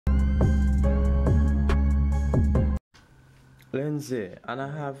Lindsay, and I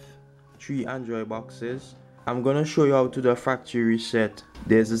have 3 Android boxes. I'm gonna show you how to do a factory reset.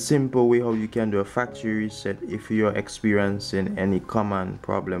 There's a simple way how you can do a factory reset if you're experiencing any common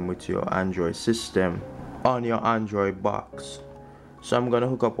problem with your Android system on your Android box. So I'm gonna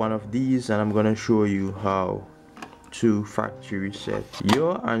hook up one of these and I'm gonna show you how to factory reset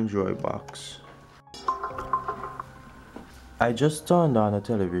your Android box. I just turned on the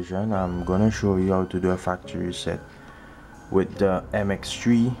television. I'm gonna show you how to do a factory reset with the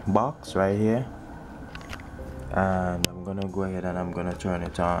MXiii box right here, and I'm gonna go ahead and I'm gonna turn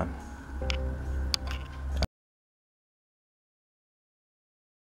it on.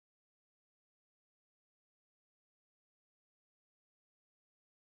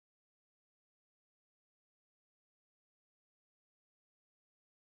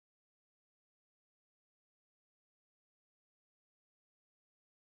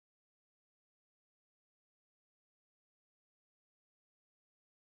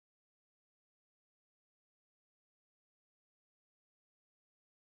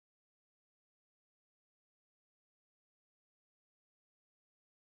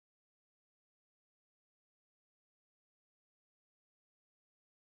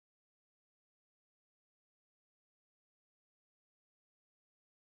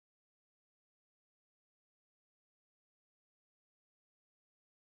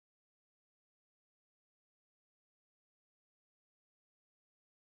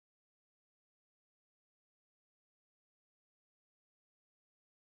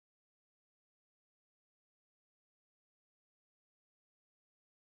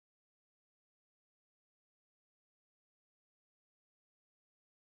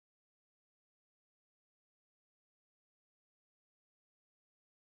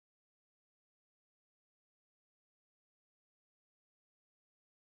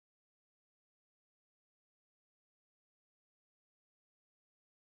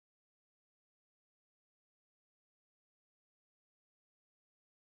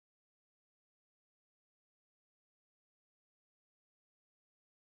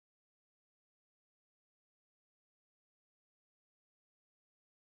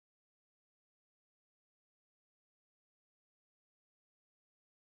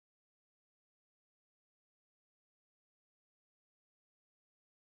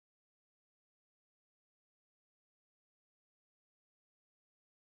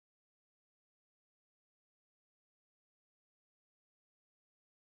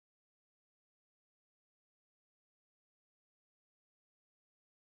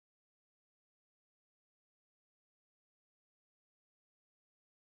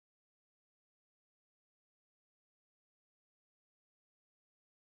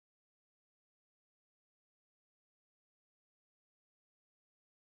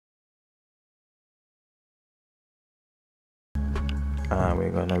 And we're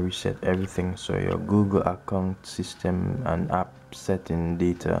gonna reset everything, so your Google account, system and app setting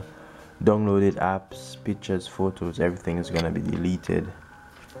data, downloaded apps, pictures, photos, everything is gonna be deleted.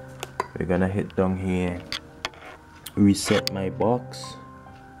 We're gonna hit down here, reset my box.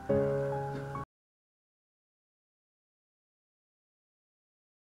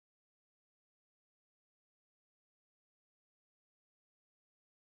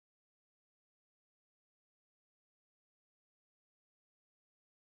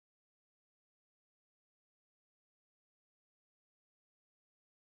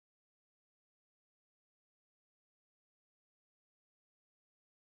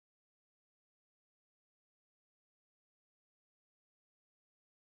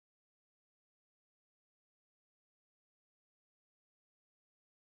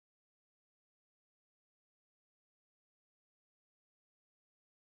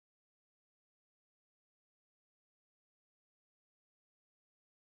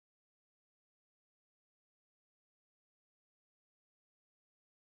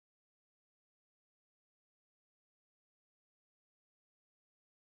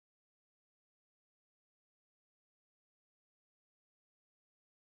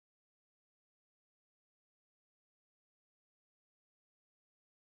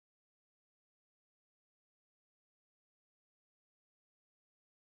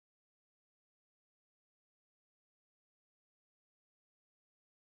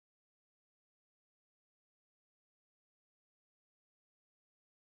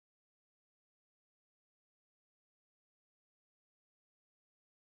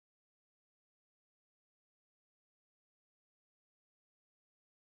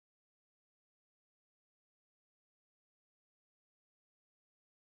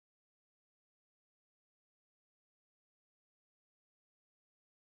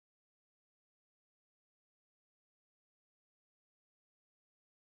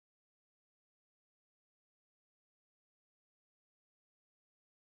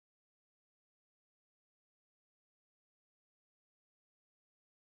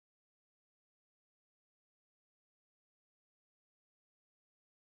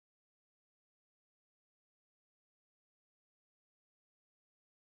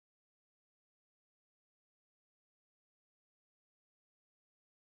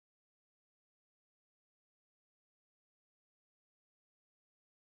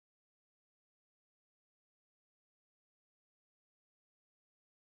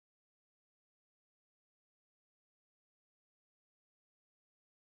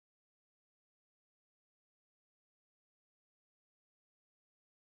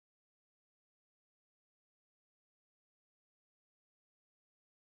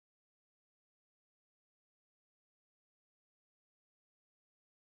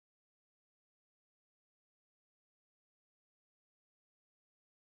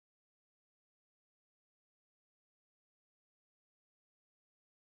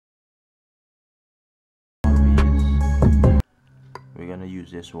 we're gonna use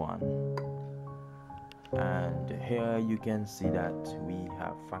this one. And here you can see that we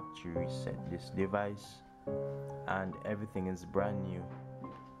have factory reset this device, and everything is brand new,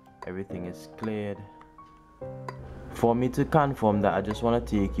 everything is cleared. For me to confirm that, I just want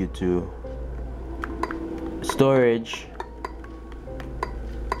to take you to storage.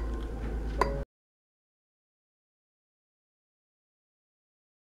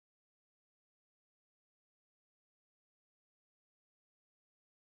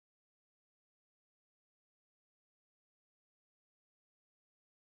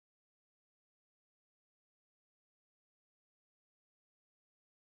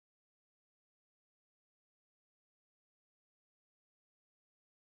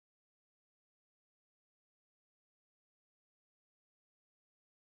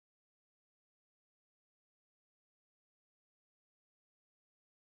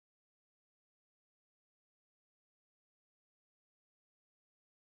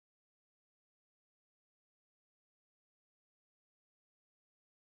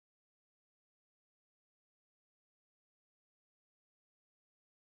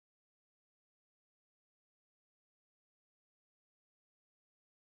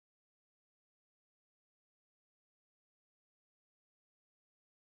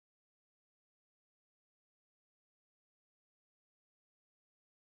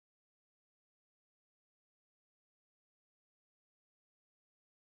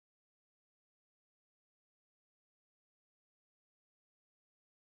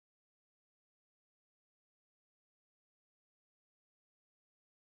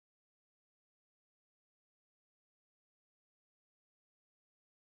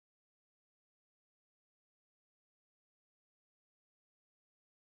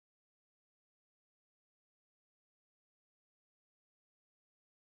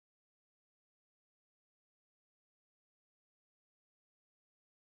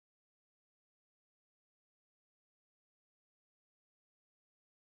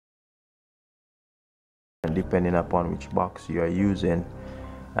 Depending upon which box you are using.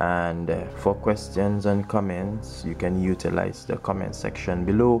 And for questions and comments, you can utilize the comment section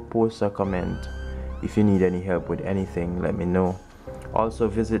below. Post a comment. If you need any help with anything, let me know. Also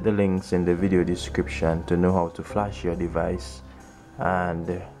visit the links in the video description to know how to flash your device. And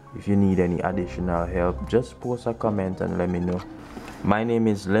if you need any additional help, just post a comment and let me know. My name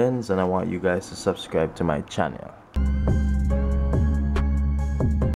is Lenz, and I want you guys to subscribe to my channel.